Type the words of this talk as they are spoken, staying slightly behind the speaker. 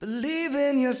Believe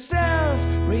in yourself,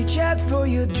 reach out for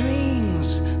your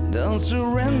dreams. Don't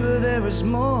surrender, there is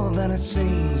more than it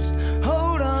seems.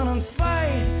 Hold on and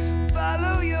fight,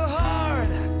 follow your heart.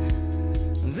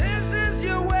 This is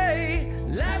your way,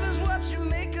 life is what you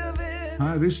make of it.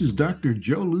 Hi, this is Dr.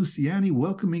 Joe Luciani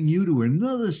welcoming you to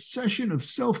another session of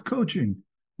self-coaching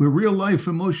where real-life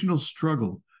emotional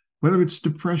struggle, whether it's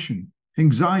depression,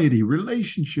 anxiety,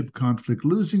 relationship conflict,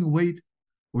 losing weight,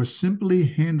 or simply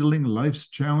handling life's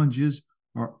challenges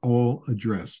are all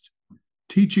addressed,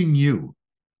 teaching you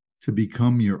to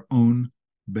become your own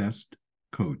best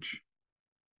coach.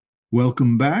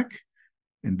 Welcome back,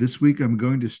 and this week I'm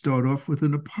going to start off with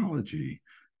an apology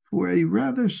for a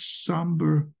rather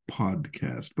somber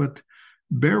podcast, but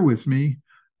bear with me.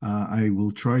 I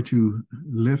will try to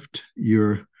lift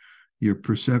your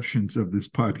perceptions of this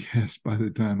podcast by the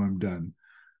time I'm done.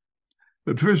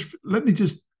 But first, let me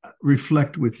just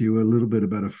reflect with you a little bit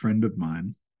about a friend of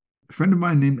mine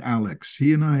named Alex.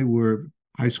 He and I were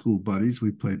high school buddies.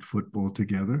 We played football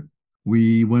together.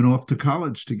 We went off to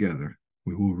college together.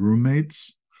 We were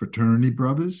roommates, fraternity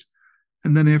brothers.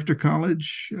 And then after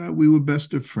college, we were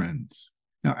best of friends.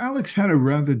 Now, Alex had a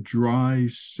rather dry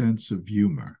sense of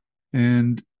humor.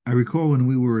 And I recall when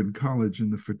we were in college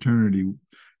in the fraternity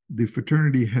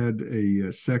had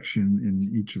a section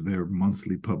in each of their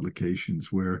monthly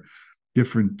publications where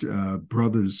different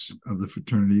brothers of the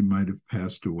fraternity might have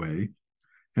passed away.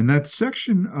 And that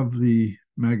section of the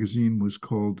magazine was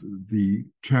called the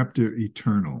Chapter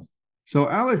Eternal. So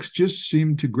Alex just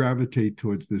seemed to gravitate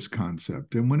towards this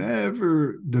concept. And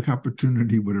whenever the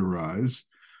opportunity would arise,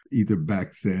 either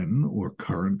back then or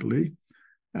currently,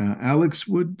 Alex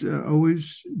would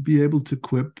always be able to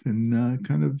quip and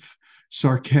kind of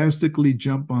sarcastically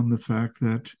jump on the fact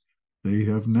that they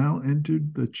have now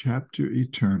entered the Chapter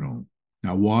Eternal.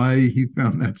 Now, why he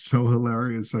found that so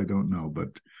hilarious, I don't know.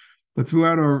 But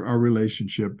throughout our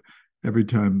relationship, every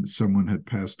time someone had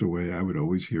passed away, I would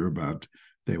always hear about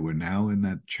they were now in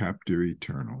that Chapter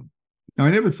Eternal. Now, I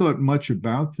never thought much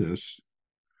about this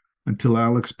until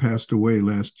Alex passed away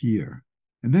last year.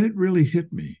 And then it really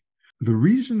hit me. The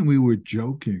reason we were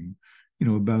joking,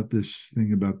 about this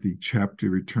thing about the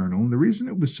Chapter Eternal, and the reason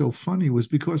it was so funny was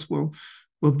because, well,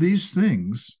 these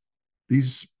things,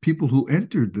 these people who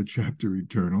entered the Chapter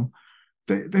Eternal,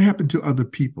 they happened to other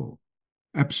people,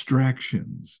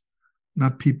 abstractions,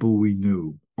 not people we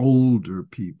knew, older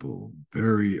people,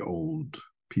 very old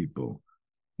people,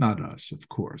 not us, of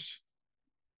course.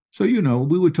 So,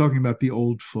 we were talking about the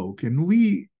old folk, and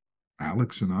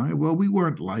Alex and I, we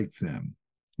weren't like them.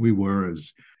 We were,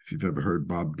 as if you've ever heard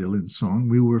Bob Dylan's song,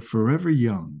 we were forever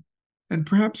young. And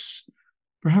perhaps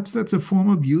that's a form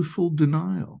of youthful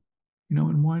denial,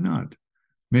 and why not?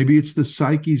 Maybe it's the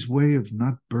psyche's way of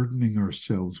not burdening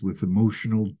ourselves with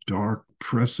emotional, dark,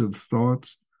 oppressive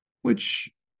thoughts, which,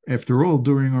 after all,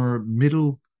 during our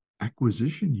middle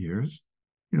acquisition years,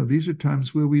 these are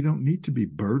times where we don't need to be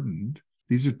burdened.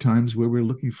 These are times where we're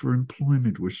looking for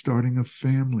employment. We're starting a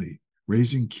family,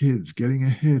 raising kids, getting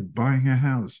ahead, buying a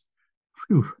house.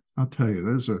 Whew, I'll tell you,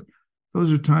 those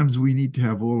are times we need to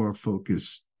have all our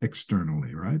focus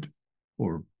externally, right?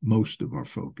 Or most of our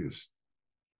focus.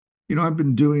 I've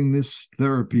been doing this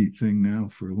therapy thing now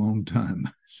for a long time,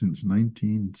 since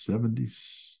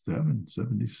 1977,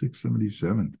 76,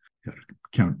 77. Got to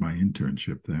count my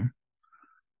internship there.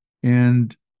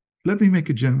 And let me make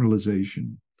a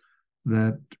generalization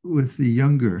that with the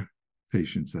younger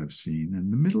patients I've seen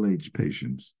and the middle-aged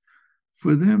patients,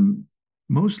 for them,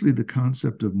 mostly the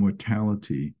concept of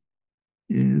mortality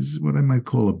is what I might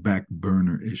call a back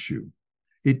burner issue.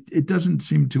 It doesn't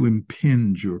seem to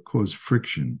impinge or cause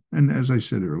friction. And as I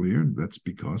said earlier, that's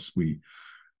because we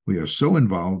are so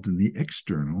involved in the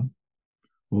external,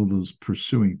 all those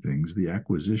pursuing things, the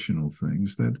acquisitional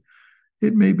things, that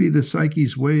it may be the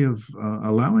psyche's way of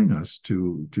allowing us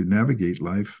to navigate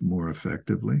life more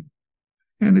effectively.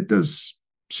 And it does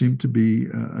seem to be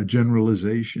a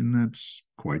generalization that's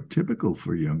quite typical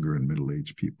for younger and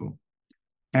middle-aged people,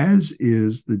 as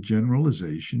is the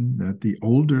generalization that the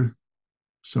older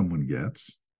someone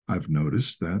gets. I've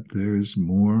noticed that there is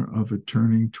more of a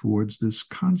turning towards this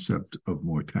concept of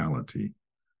mortality.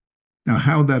 Now,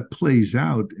 how that plays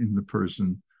out in the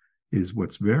person is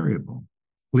what's variable.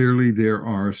 Clearly, there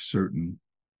are certain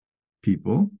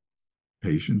people,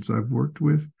 patients I've worked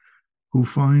with, who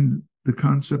find the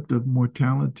concept of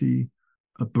mortality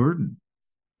a burden,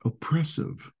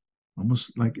 oppressive,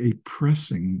 almost like a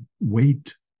pressing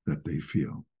weight that they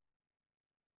feel.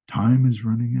 Time is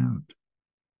running out.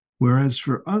 Whereas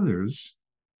for others,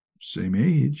 same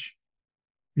age,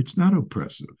 it's not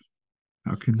oppressive.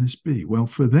 How can this be? Well,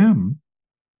 for them,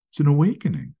 It's an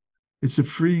awakening. It's a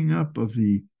freeing up of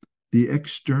the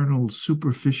external,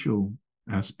 superficial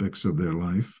aspects of their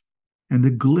life and a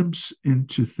glimpse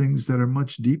into things that are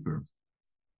much deeper,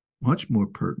 much more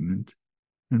pertinent,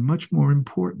 and much more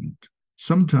important.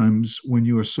 Sometimes when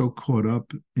you are so caught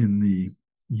up in the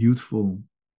youthful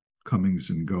comings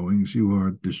and goings, you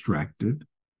are distracted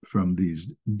from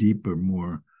these deeper,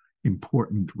 more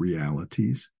important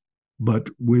realities. But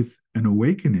with an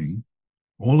awakening,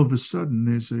 all of a sudden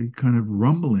there's a kind of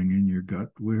rumbling in your gut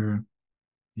where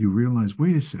you realize,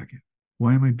 wait a second,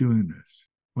 why am I doing this?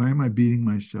 Why am I beating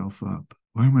myself up?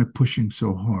 Why am I pushing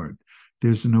so hard?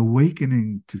 There's an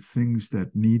awakening to things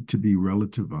that need to be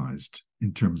relativized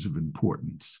in terms of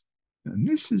importance. And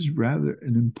this is rather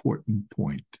an important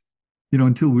point. You know,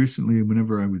 until recently,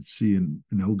 whenever I would see an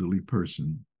elderly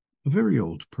person, a very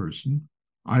old person,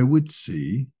 I would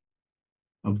see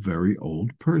a very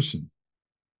old person.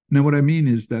 Now, what I mean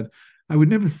is that I would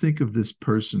never think of this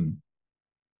person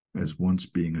as once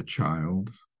being a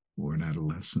child or an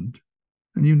adolescent.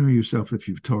 And you know yourself, if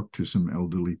you've talked to some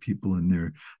elderly people and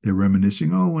they're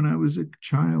reminiscing, oh, when I was a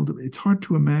child, it's hard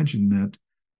to imagine that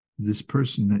this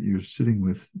person that you're sitting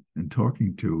with and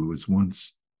talking to was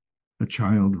once a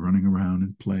child running around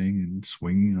and playing and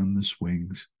swinging on the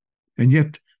swings. And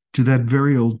yet, to that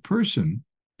very old person,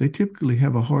 they typically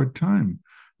have a hard time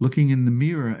looking in the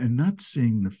mirror and not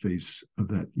seeing the face of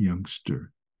that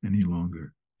youngster any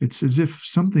longer. It's as if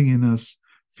something in us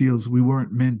feels we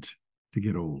weren't meant to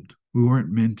get old. We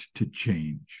weren't meant to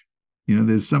change. You know,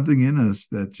 there's something in us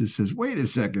that just says, wait a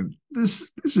second, this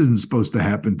isn't supposed to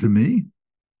happen to me.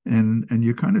 And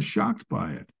you're kind of shocked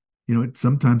by it. You know,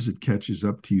 sometimes it catches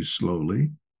up to you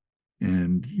slowly.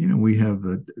 And, you know, we have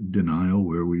a denial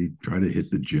where we try to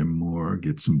hit the gym more,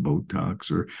 get some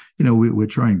Botox, or, you know, we're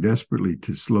trying desperately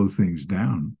to slow things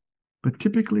down. But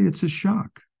typically it's a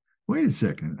shock. Wait a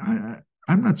second,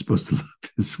 I'm not supposed to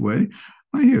look this way.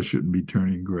 My hair shouldn't be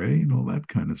turning gray and all that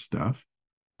kind of stuff.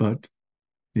 But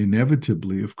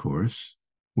inevitably, of course,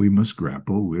 we must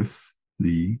grapple with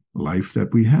the life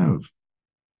that we have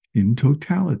in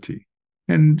totality.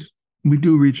 And we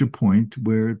do reach a point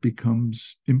where it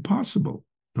becomes impossible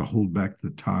to hold back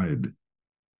the tide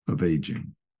of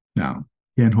aging. Now,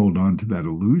 can't hold on to that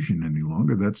illusion any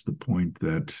longer. That's the point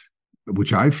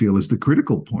which I feel is the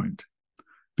critical point.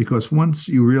 Because once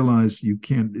you realize you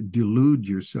can't delude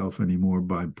yourself anymore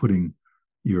by putting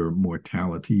your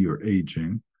mortality, your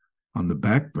aging, on the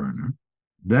back burner,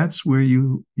 that's where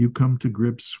you come to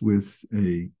grips with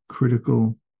a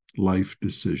critical life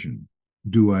decision.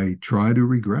 Do I try to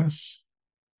regress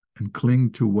and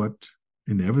cling to what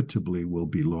inevitably will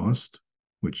be lost,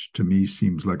 which to me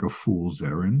seems like a fool's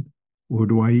errand? Or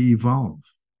do I evolve,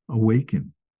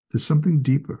 awaken to something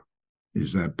deeper?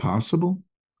 Is that possible?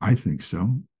 I think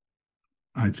so.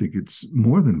 I think it's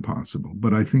more than possible,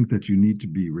 but I think that you need to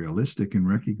be realistic and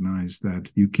recognize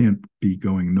that you can't be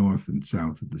going north and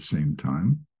south at the same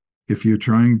time. If you're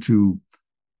trying to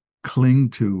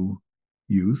cling to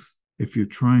youth, if you're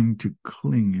trying to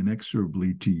cling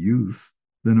inexorably to youth,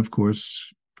 then of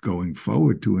course, going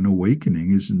forward to an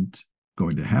awakening isn't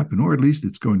going to happen, or at least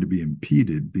it's going to be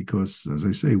impeded because, as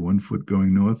I say, one foot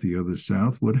going north, the other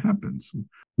south. What happens?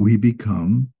 We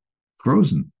become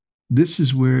frozen. This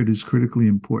is where it is critically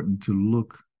important to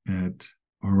look at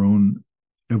our own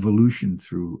evolution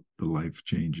through the life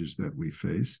changes that we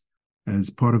face as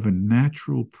part of a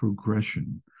natural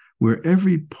progression where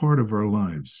every part of our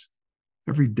lives,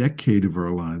 every decade of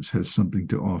our lives has something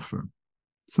to offer,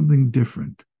 something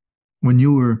different. When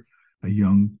you were a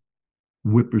young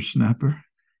whippersnapper,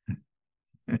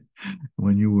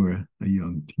 when you were a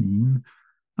young teen,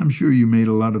 I'm sure you made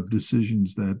a lot of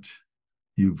decisions that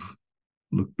you've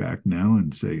looked back now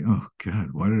and say, oh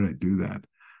God, why did I do that?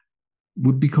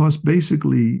 Well, because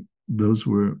basically those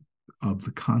were of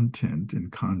the content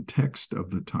and context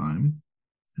of the time,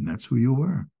 and that's who you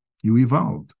were. You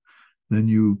evolved. Then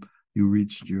you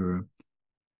reached your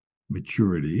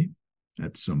maturity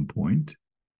at some point,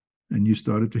 and you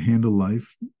started to handle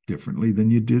life differently than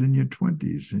you did in your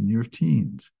 20s and your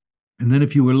teens. And then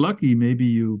if you were lucky, maybe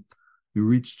you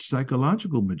reached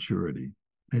psychological maturity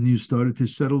and you started to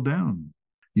settle down.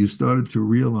 You started to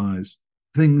realize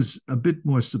things a bit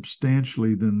more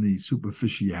substantially than the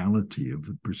superficiality of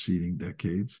the preceding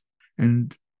decades.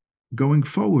 And going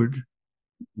forward,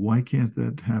 why can't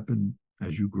that happen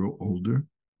as you grow older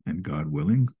and, God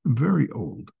willing, very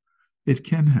old? It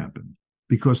can happen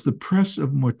because the press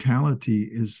of mortality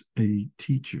is a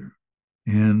teacher.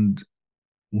 And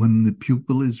when the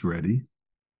pupil is ready,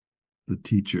 the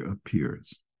teacher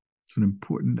appears. It's an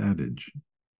important adage.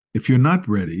 If you're not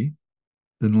ready,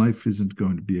 then life isn't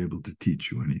going to be able to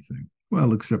teach you anything.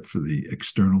 Well, except for the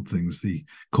external things, the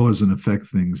cause and effect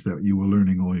things that you were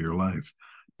learning all your life.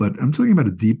 But I'm talking about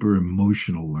a deeper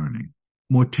emotional learning.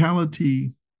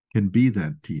 Mortality can be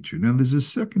that teacher. Now, there's a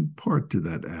second part to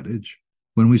that adage.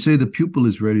 When we say the pupil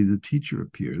is ready, the teacher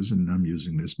appears, and I'm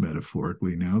using this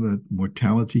metaphorically now, that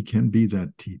mortality can be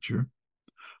that teacher.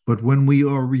 But when we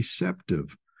are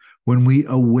receptive, when we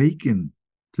awaken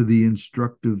to the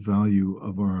instructive value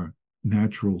of our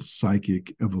natural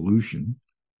psychic evolution,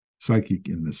 psychic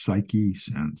in the psyche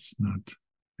sense, not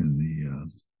in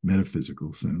the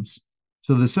metaphysical sense.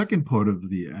 So the second part of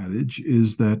the adage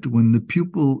is that when the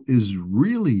pupil is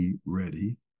really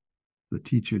ready, the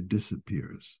teacher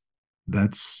disappears.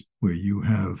 That's where you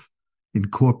have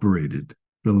incorporated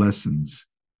the lessons,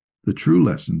 the true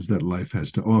lessons that life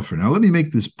has to offer. Now, let me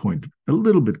make this point a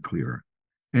little bit clearer.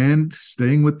 And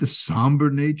staying with the somber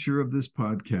nature of this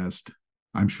podcast,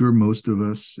 I'm sure most of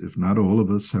us, if not all of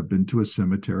us, have been to a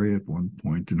cemetery at one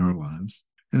point in our lives.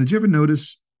 And did you ever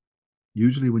notice,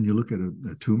 usually when you look at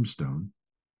a tombstone,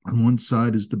 on one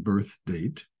side is the birth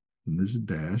date, and there's a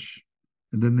dash,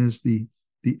 and then there's the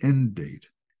end date.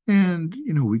 And,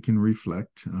 we can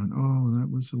reflect on, oh, that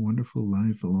was a wonderful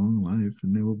life, a long life,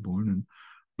 and they were born.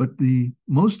 But the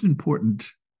most important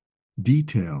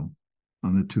detail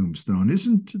on the tombstone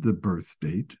isn't the birth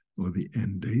date or the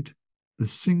end date. The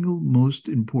single most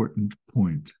important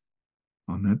point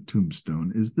on that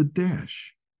tombstone is the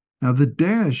dash. Now, the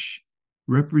dash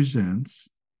represents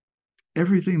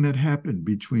everything that happened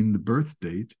between the birth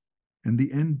date and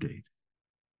the end date.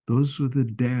 Those were the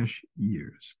dash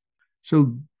years.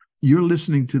 So you're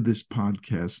listening to this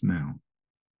podcast now.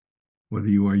 Whether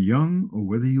you are young or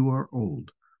whether you are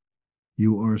old,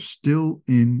 you are still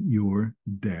in your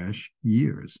dash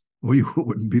years, or you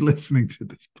wouldn't be listening to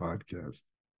this podcast.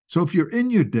 So if you're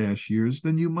in your dash years,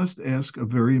 then you must ask a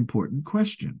very important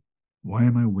question. Why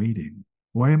am I waiting?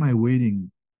 Why am I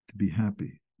waiting to be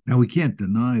happy? Now, we can't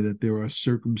deny that there are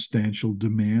circumstantial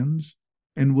demands.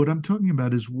 And what I'm talking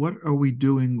about is, what are we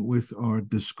doing with our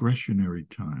discretionary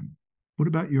time? What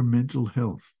about your mental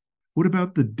health? What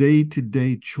about the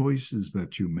day-to-day choices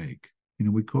that you make?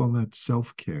 We call that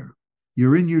self-care.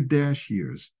 You're in your dash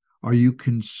years. Are you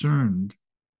concerned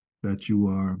that you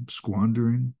are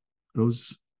squandering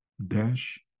those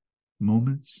dash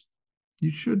moments?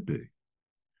 You should be.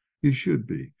 You should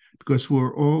be. Because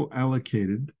we're all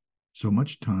allocated so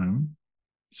much time,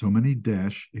 so many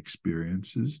dash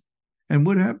experiences. And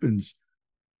what happens?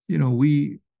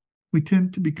 We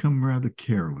tend to become rather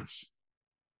careless.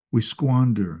 We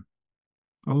squander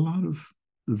a lot of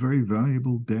the very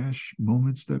valuable dash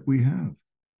moments that we have.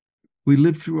 We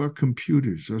live through our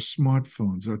computers, our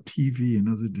smartphones, our TV, and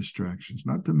other distractions,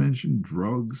 not to mention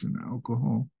drugs and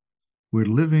alcohol. We're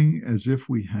living as if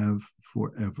we have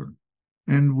forever.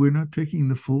 And we're not taking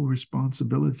the full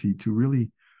responsibility to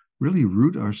really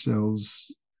root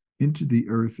ourselves into the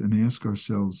earth and ask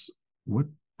ourselves, what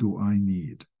do I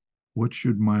need? What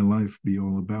should my life be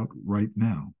all about right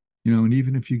now? And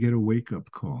even if you get a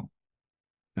wake-up call,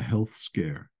 a health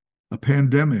scare, a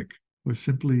pandemic, or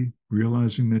simply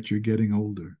realizing that you're getting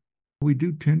older, we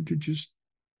do tend to just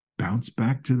bounce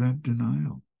back to that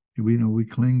denial. We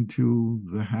cling to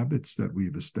the habits that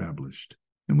we've established.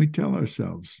 And we tell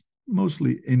ourselves,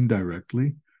 mostly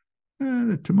indirectly,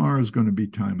 that tomorrow's going to be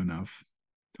time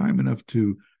enough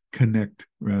to connect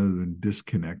rather than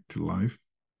disconnect to life.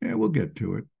 Yeah, we'll get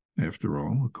to it. After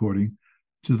all, according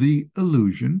to the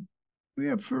illusion, we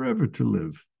have forever to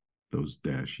live those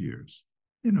dash years.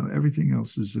 Everything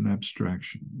else is an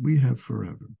abstraction. We have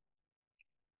forever.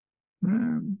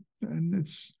 And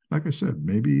it's, like I said,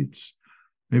 maybe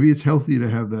it's healthy to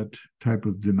have that type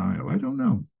of denial. I don't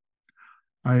know.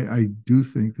 I do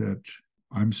think that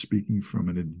I'm speaking from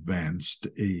an advanced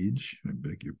age, I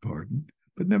beg your pardon,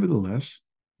 but nevertheless,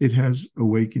 it has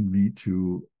awakened me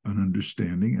to an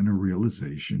understanding and a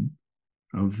realization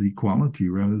of the quality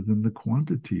rather than the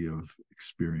quantity of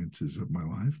experiences of my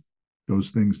life. Those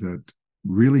things that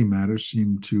really matter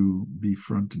seem to be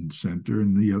front and center,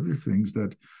 and the other things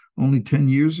that only 10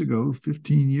 years ago,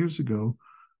 15 years ago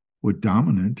were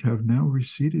dominant have now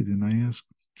receded. And I ask,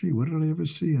 gee, what did I ever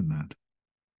see in that?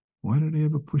 Why did I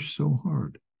ever push so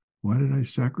hard? Why did I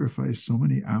sacrifice so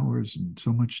many hours and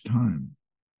so much time?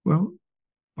 Well,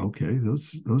 okay,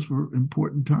 those were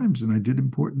important times, and I did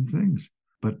important things.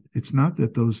 But it's not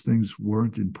that those things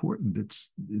weren't important.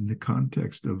 It's in the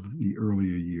context of the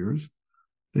earlier years,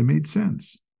 they made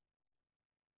sense.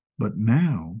 But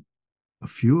now, a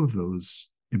few of those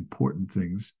important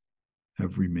things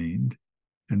have remained,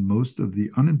 and most of the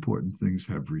unimportant things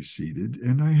have receded,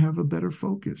 and I have a better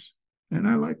focus. And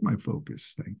I like my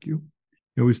focus. Thank you.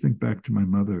 I always think back to my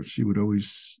mother. She would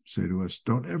always say to us,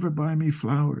 don't ever buy me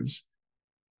flowers.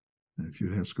 And if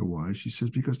you'd ask her why, she says,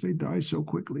 because they die so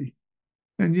quickly.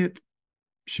 And yet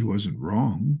she wasn't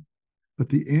wrong. But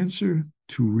the answer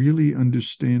to really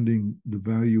understanding the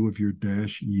value of your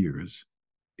dash years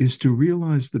is to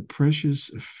realize the precious,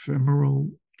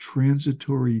 ephemeral,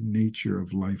 transitory nature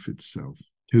of life itself.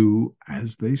 To,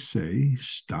 as they say,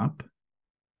 stop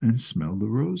and smell the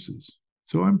roses.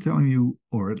 So I'm telling you,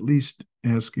 or at least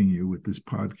asking you with this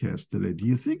podcast today, do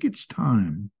you think it's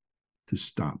time to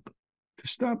stop? To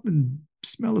stop and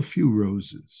smell a few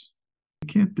roses? You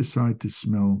can't decide to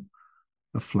smell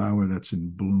a flower that's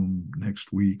in bloom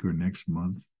next week or next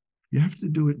month. You have to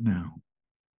do it now.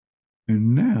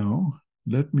 And now,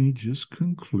 let me just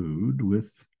conclude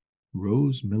with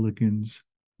Rose Milligan's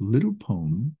little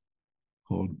poem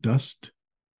called Dust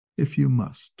If You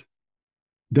Must.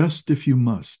 Dust if you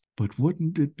must, but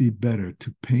wouldn't it be better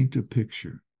to paint a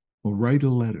picture, or write a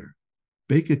letter,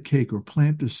 bake a cake, or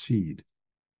plant a seed?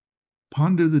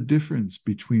 Ponder the difference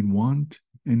between want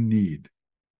and need.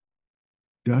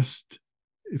 Dust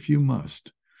if you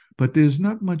must, but there's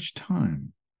not much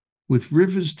time, with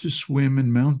rivers to swim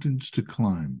and mountains to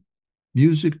climb,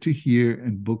 music to hear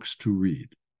and books to read,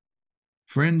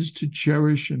 friends to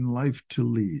cherish and life to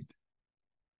lead.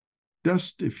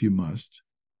 Dust if you must,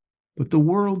 but the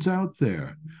world's out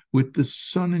there, with the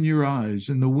sun in your eyes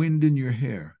and the wind in your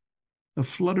hair, a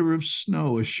flutter of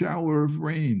snow, a shower of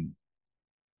rain.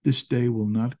 This day will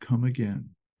not come again.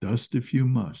 Dust if you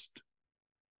must,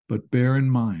 but bear in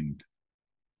mind,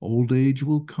 old age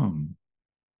will come,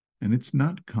 and it's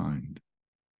not kind.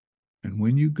 And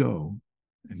when you go,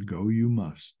 and go you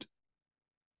must,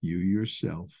 you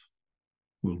yourself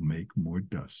will make more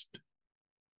dust.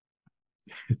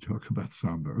 Talk about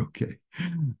somber. Okay.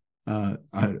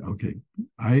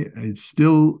 It's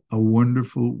still a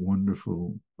wonderful,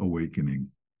 wonderful awakening.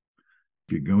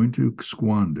 If you're going to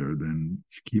squander, then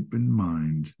keep in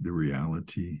mind the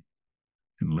reality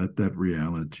and let that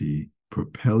reality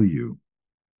propel you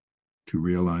to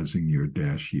realizing your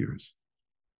dash years.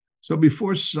 So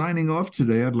before signing off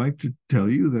today, I'd like to tell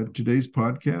you that today's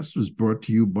podcast was brought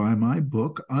to you by my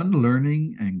book,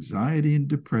 Unlearning Anxiety and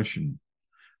Depression,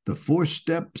 the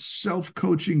 4-step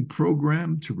self-coaching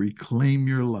program to reclaim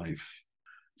your life.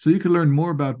 So you can learn more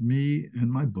about me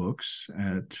and my books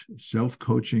at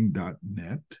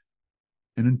selfcoaching.net.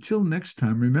 And until next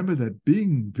time, remember that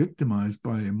being victimized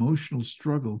by emotional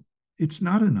struggle, it's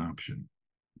not an option.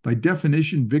 By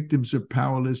definition, victims are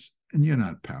powerless, and you're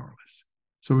not powerless.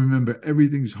 So remember,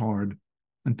 everything's hard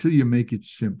until you make it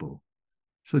simple.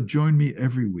 So join me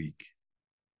every week.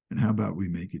 And how about we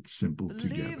make it simple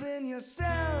together? Believe in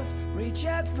yourself, reach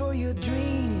out for your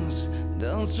dreams.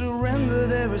 Don't surrender,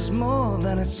 there is more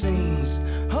than it seems.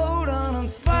 Hold